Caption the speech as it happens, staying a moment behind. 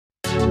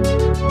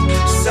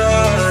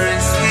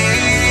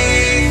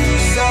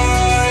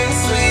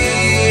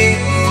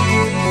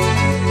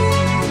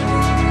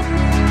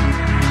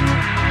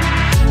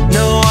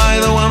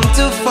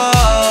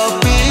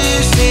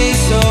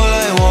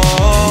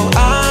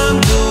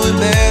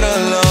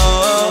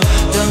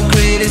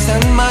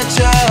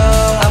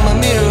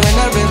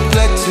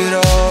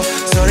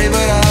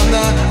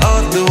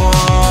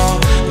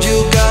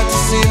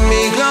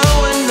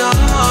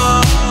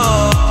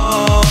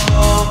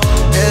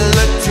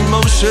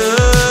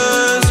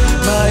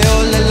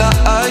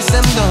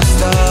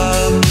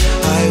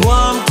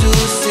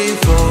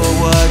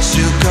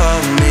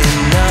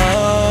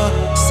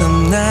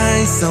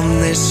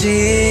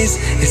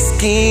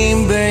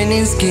skin,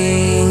 burning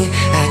skin.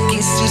 I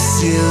kiss your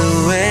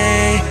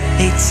silhouette.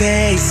 It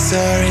tastes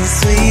sour and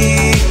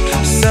sweet,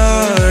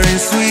 sour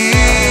and sweet,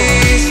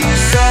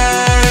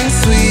 sour and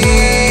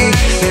sweet.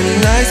 The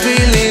night's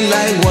feeling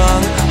like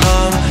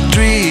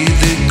 100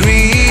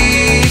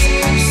 degrees.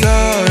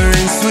 Sour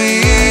and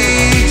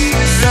sweet,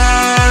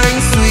 sour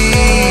and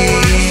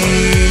sweet.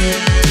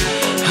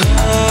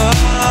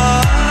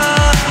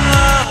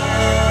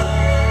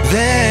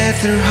 They're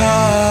through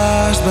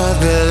harsh, but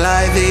the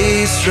life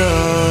is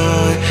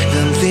strong.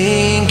 Don't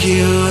think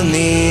you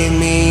need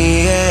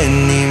me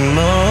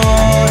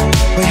anymore.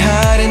 We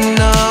had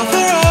enough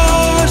for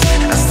us.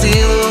 I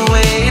still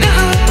wait.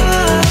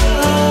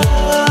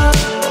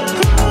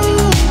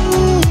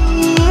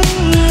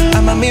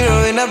 I'm a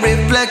mirror and I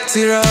reflect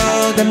it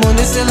all. The moon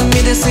is telling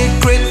me the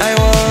secret I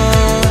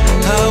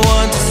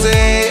want to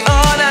say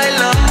all night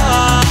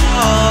long.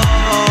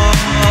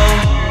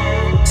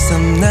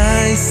 Some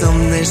nights,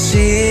 some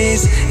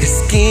sheets,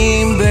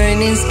 skin,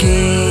 burning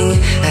skin.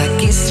 I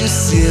kiss your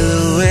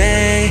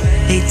silhouette.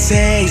 It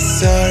tastes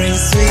sour and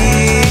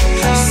sweet,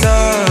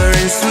 sour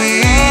and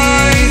sweet,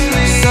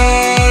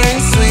 sour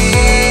and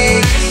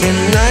sweet. The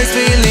night's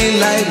feeling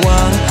like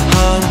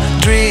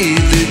 100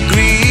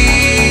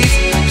 degrees.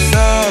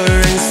 Sour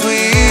and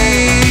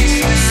sweet,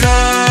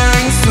 sour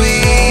and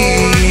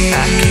sweet.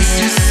 I kiss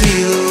your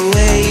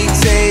silhouette. It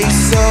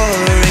tastes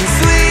sour and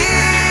sweet.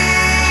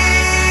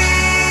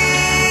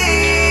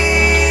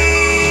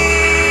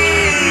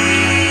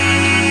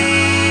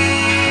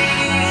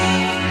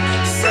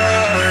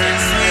 Sour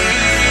and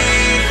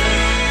sweet,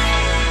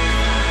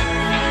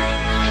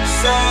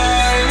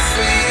 sour and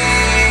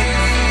sweet.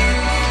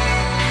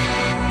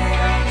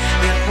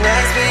 The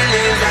night's feeling